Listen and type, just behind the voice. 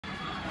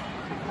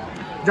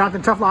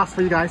Jonathan, tough loss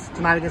for you guys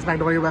tonight against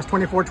Magnolia West,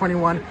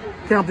 24-21.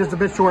 Came up just a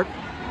bit short.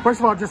 First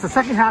of all, just the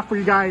second half for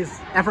you guys,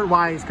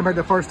 effort-wise, compared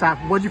to the first half,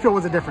 what did you feel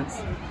was the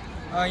difference?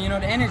 You know,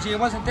 the energy, it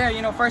wasn't there.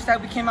 You know, first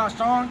half we came out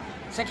strong.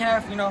 Second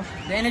half, you know,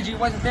 the energy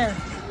wasn't there.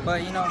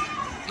 But, you know,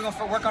 we're going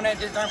to work on that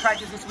during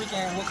practice this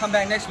weekend. We'll come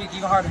back next week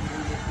even harder.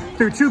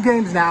 Through 2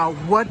 games now,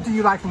 what do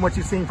you like from what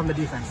you've seen from the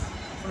defense?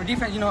 From the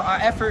defense, you know, our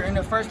effort in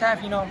the first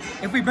half, you know,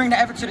 if we bring the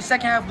effort to the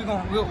second half, we're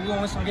gonna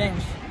win some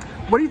games.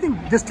 What do you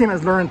think this team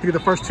has learned through the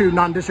first 2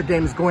 non-district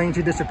games going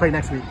to district play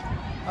next week?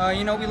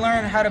 You know, we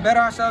learned how to better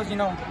ourselves, you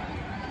know,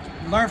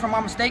 learn from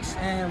our mistakes,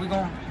 and we're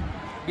going to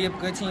be a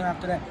good team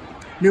after that.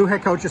 New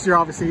head coach this year,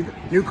 obviously,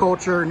 new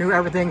culture, new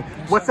everything.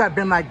 Yes, what's that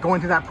been like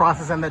going through that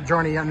process and that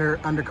journey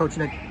under Coach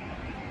Nick?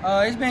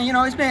 It's been, you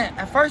know,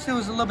 at first it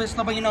was a little bit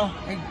slow, but, you know,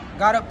 it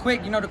got up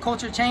quick. You know, the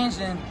culture changed,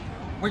 and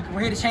we're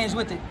here to change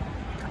with it.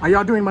 Are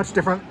y'all doing much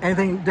different,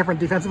 anything different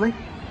defensively?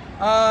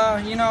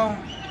 You know,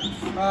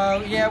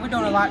 yeah, we're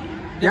doing a lot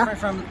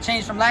different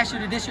change from last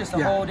year to this year. It's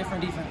a whole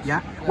different defense.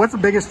 Yeah. What's the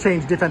biggest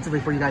change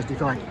defensively for you guys, do you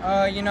feel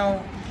like? You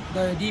know,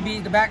 the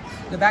DB,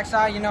 the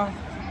backside, you know,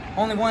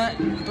 only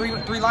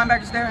three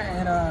linebackers there,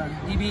 and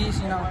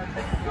DBs, you know,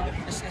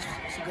 it's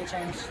a good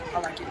change. I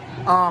like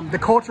it. The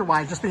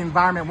culture-wise, just the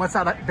environment, what's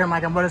that been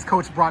like, and what has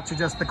Coach brought to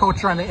just the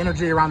culture and the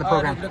energy around the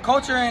program? The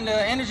culture and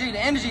the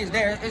energy is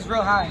there. It's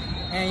real high.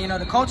 And, you know,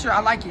 the culture,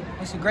 I like it.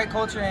 It's a great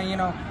culture, and, you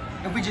know,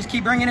 if we just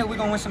keep bringing it, we're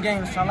going to win some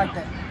games. So I like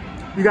that.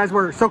 You guys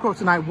were so close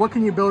tonight. What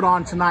can you build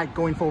on tonight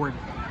going forward?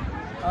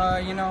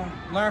 You know,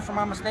 learn from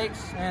our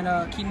mistakes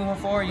and keep moving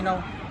forward. You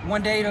know,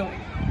 one day to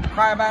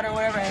cry about it or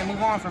whatever and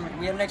move on from it.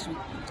 We have next week.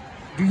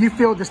 Do you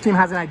feel this team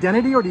has an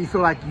identity, or do you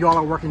feel like you all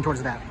are working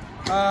towards that?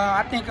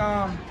 I think,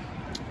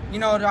 you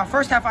know, our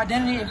first half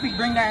identity, if we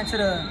bring that into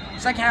the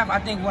second half, I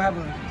think we'll have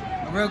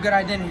a real good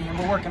identity, and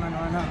we're working on it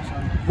right now. So.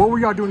 What were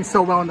y'all doing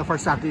so well in the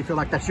first half? Do you feel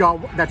like that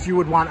you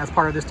would want as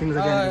part of this team's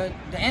identity?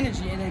 The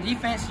energy and the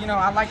defense, you know,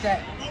 I like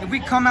that. If we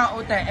come out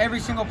with that every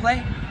single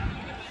play,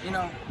 you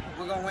know,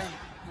 we're going to win.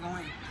 We're going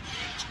to win.